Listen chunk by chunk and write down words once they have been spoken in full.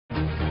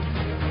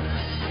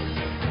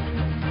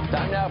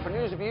Time now for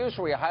News Abuse,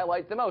 where we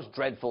highlight the most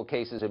dreadful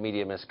cases of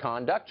media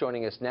misconduct.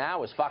 Joining us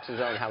now is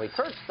Fox's own Howie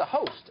Kurtz, the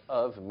host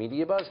of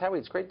Media Buzz. Howie,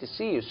 it's great to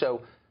see you.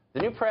 So,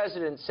 the new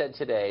president said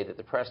today that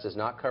the press does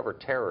not cover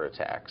terror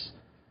attacks.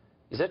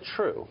 Is that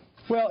true?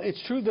 Well, it's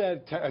true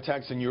that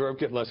attacks in Europe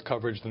get less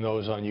coverage than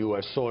those on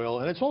U.S. soil,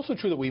 and it's also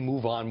true that we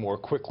move on more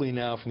quickly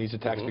now from these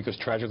attacks because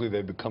tragically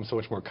they've become so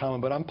much more common.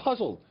 But I'm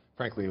puzzled,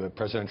 frankly, that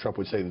President Trump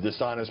would say the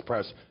dishonest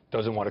press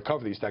doesn't want to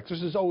cover these attacks.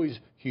 This is always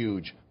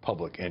huge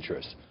public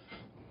interest.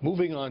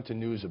 Moving on to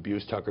news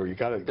abuse, Tucker, you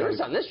got to. There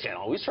is on this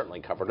channel. We certainly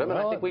covered them, and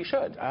I think we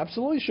should.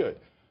 Absolutely should.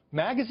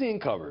 Magazine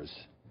covers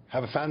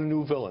have found a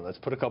new villain. Let's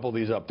put a couple of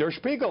these up. Der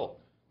Spiegel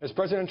is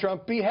President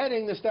Trump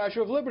beheading the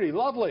Statue of Liberty.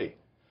 Lovely.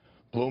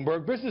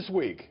 Bloomberg Business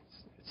Week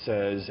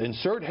says,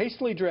 insert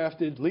hastily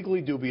drafted,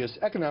 legally dubious,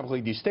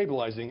 economically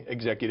destabilizing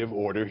executive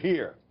order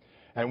here.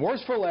 And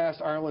worse for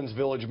last, Ireland's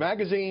Village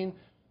magazine,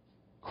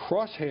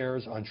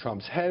 crosshairs on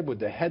Trump's head with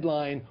the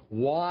headline,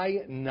 why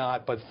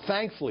not? But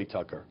thankfully,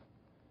 Tucker,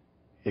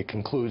 it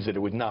concludes that it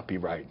would not be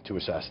right to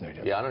assassinate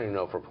him. Yeah, I don't even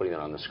know if we're putting it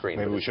on the screen.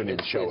 Maybe we shouldn't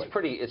even show it.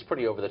 It's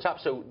pretty over the top.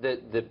 So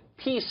the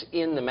piece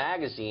in the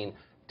magazine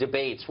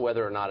debates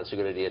whether or not it's a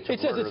good idea to murder the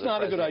president. It says it's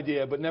not a good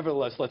idea, but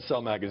nevertheless, let's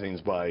sell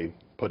magazines by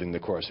putting the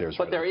crosshairs.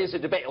 But there is a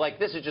debate. Like,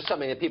 this is just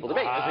something that people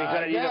debate. Is it a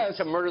good idea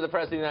to murder the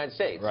president of the United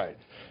States? Right.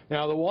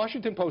 Now, the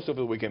Washington Post over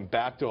the weekend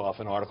backed off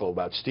an article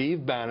about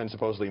Steve Bannon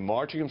supposedly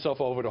marching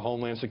himself over to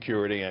Homeland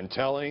Security and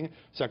telling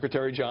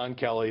Secretary John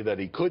Kelly that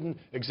he couldn't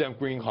exempt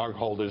green card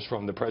holders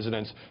from the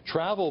president's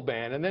travel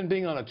ban, and then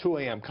being on a 2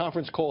 a.m.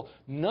 conference call.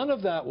 None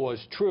of that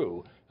was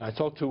true. I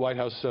talked to White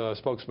House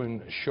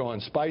spokesman Sean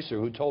Spicer,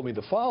 who told me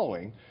the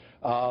following.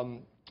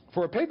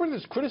 For a paper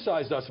that's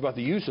criticized us about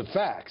the use of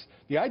facts,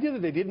 the idea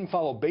that they didn't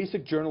follow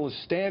basic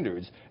journalist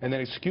standards and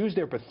then excuse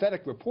their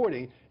pathetic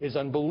reporting is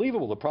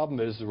unbelievable. The problem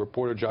is the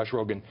reporter Josh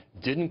Rogan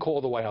didn't call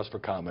the White House for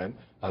comment.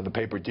 The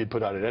paper did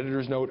put out an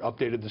editor's note,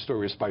 updated the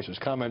story of Spicer's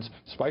comments.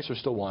 Spicer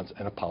still wants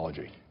an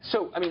apology.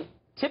 So, I mean,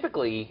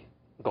 typically,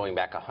 going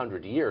back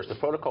 100 years, the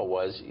protocol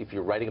was if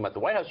you're writing about the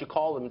White House, you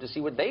call them to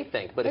see what they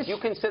think. But if you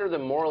consider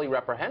them morally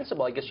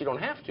reprehensible, I guess you don't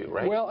have to,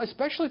 right? Well,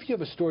 especially if you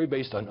have a story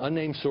based on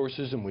unnamed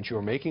sources in which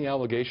you're making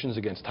allegations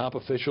against top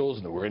officials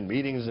and that were in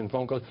meetings and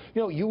phone calls.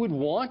 You know, you would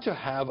want to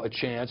have a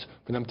chance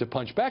for them to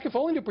punch back, if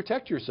only to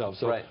protect yourself.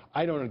 So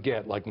I don't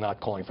get, like, not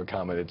calling for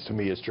comment. It's, to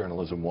me, it's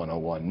journalism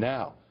 101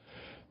 now.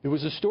 There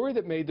was a story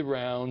that made the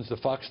rounds. The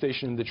Fox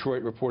station in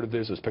Detroit reported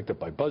this. It was picked up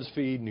by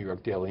BuzzFeed, New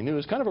York Daily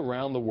News, kind of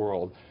around the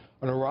world.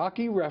 An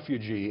Iraqi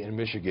refugee in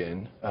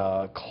Michigan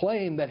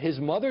claimed that his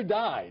mother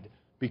died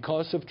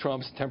because of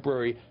Trump's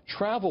temporary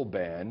travel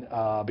ban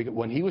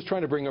when he was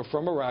trying to bring her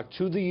from Iraq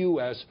to the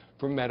U.S.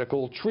 for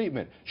medical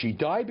treatment. She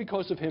died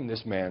because of him,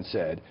 this man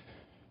said.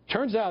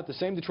 Turns out the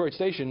same Detroit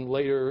station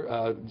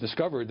later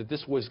discovered that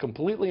this was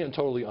completely and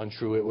totally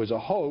untrue. It was a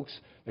hoax.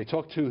 They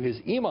talked to his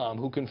imam,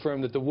 who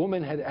confirmed that the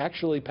woman had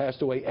actually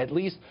passed away at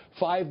least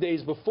 5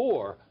 days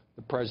before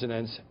the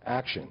president's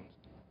action.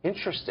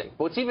 Interesting.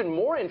 But what's even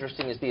more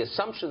interesting is the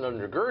assumption that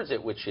undergirds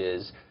it, which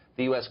is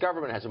the U.S.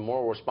 government has a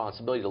moral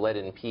responsibility to let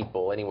in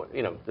people, anyone,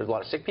 you know, there's a lot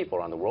of sick people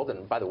around the world,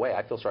 and by the way,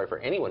 I feel sorry for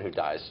anyone who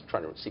dies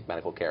trying to seek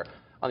medical care.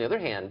 On the other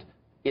hand,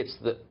 it's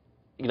the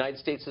United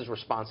States'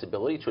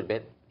 responsibility to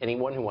admit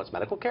anyone who wants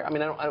medical care? I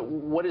mean,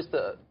 what is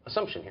the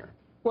assumption here?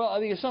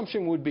 Well, the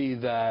assumption would be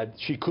that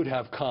she could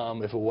have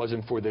come if it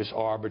wasn't for this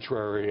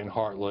arbitrary and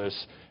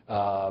heartless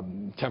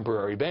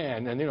temporary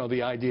ban. And, you know,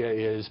 the idea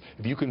is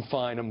if you can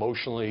find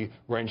emotionally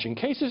wrenching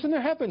cases, and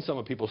there have been some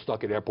of people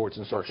stuck at airports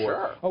and so forth.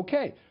 Sure.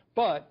 Okay.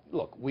 But,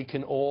 look, we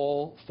can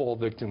all fall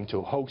victim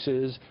to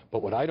hoaxes,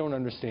 but what I don't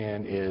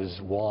understand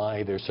is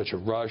why there's such a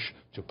rush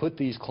to put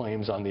these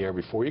claims on the air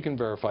before you can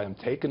verify them.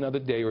 Take another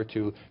day or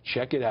two,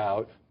 check it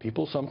out.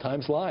 People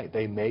sometimes lie.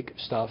 They make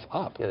stuff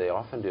up. Yeah, they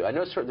often do. I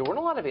know there weren't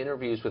a lot of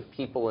interviews with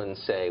people in,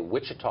 say,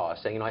 Wichita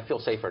saying, you know, I feel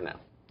safer now.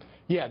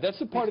 Yeah, that's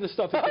the part of the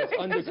stuff that gets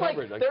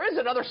undercovered. Like, there is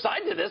another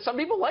side to this. Some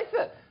people like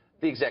the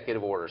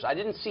executive orders. I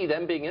didn't see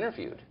them being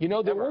interviewed. You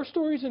know, there were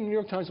stories in the New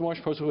York Times and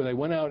Washington Post where they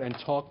went out and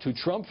talked to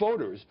Trump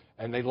voters,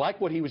 and they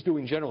liked what he was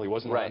doing generally. It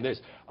wasn't on this.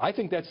 I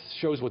think that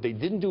shows what they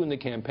didn't do in the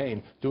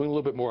campaign, doing a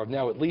little bit more of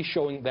now, at least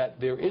showing that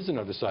there is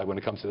another side when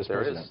it comes to this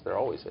president. There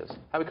always is.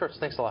 Howie Kurtz,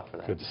 thanks a lot for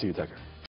that. Good to see you, Tucker.